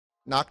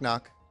Knock,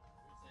 knock.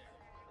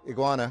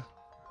 Iguana.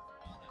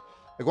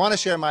 I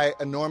share my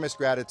enormous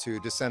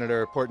gratitude to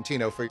Senator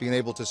Portantino for being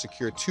able to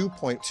secure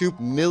 $2.2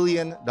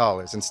 million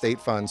in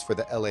state funds for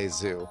the LA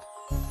Zoo.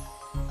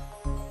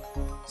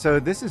 So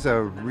this is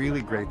a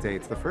really great day.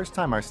 It's the first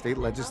time our state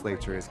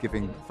legislature is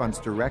giving funds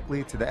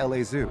directly to the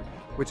LA Zoo,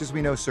 which, as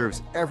we know,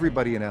 serves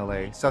everybody in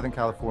LA, Southern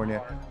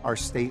California, our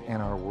state,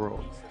 and our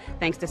world.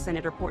 Thanks to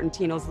Senator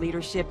Portantino's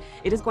leadership,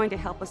 it is going to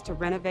help us to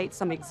renovate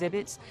some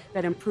exhibits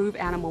that improve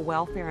animal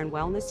welfare and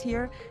wellness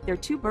here. There are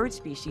two bird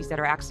species that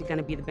are actually going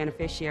to be the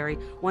beneficiary.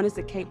 One is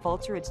the Cape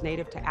vulture. It's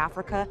native to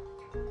Africa.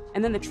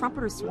 And then the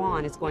trumpeter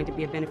swan is going to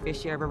be a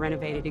beneficiary of a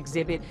renovated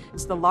exhibit.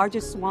 It's the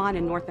largest swan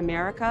in North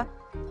America.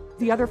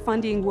 The other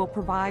funding will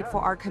provide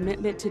for our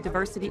commitment to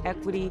diversity,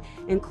 equity,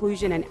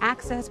 inclusion, and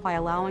access by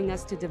allowing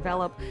us to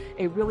develop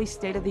a really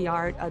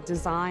state-of-the-art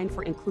design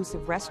for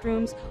inclusive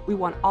restrooms. We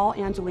want all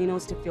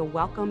Angelenos to feel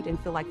welcomed and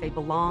feel like they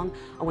belong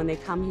when they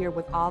come here,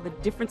 with all the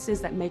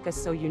differences that make us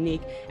so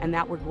unique, and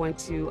that we're going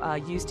to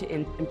use to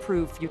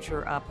improve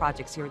future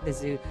projects here at the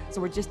zoo. So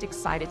we're just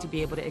excited to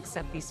be able to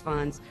accept these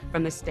funds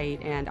from the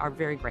state and are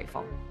very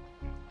grateful.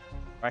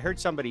 I heard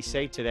somebody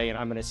say today, and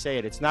I'm going to say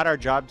it, it's not our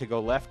job to go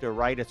left or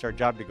right, it's our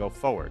job to go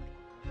forward.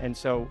 And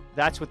so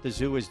that's what the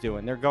zoo is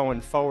doing. They're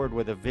going forward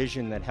with a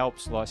vision that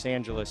helps Los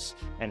Angeles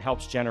and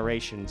helps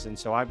generations. And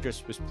so I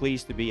just was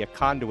pleased to be a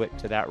conduit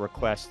to that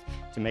request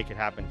to make it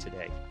happen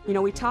today. You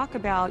know, we talk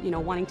about,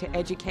 wanting to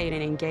educate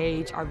and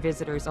engage our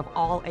visitors of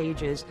all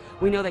ages.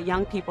 We know that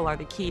young people are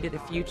the key to the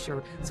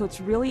future. So it's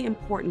really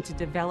important to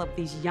develop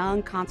these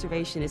young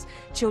conservationists,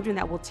 children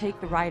that will take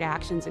the right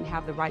actions and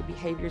have the right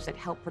behaviors that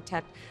help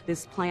protect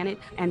this planet.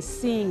 And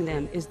seeing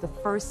them is the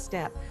first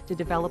step to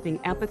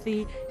developing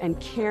empathy and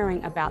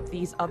caring about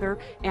these other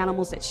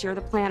animals that share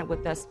the planet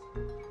with us.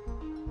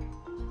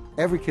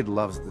 Every kid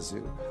loves the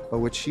zoo, but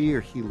what she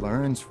or he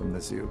learns from the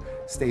zoo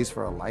stays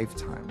for a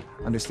lifetime,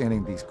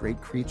 understanding these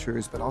great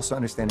creatures, but also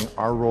understanding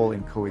our role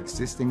in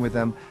coexisting with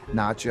them,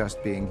 not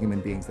just being human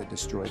beings that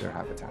destroy their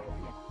habitat.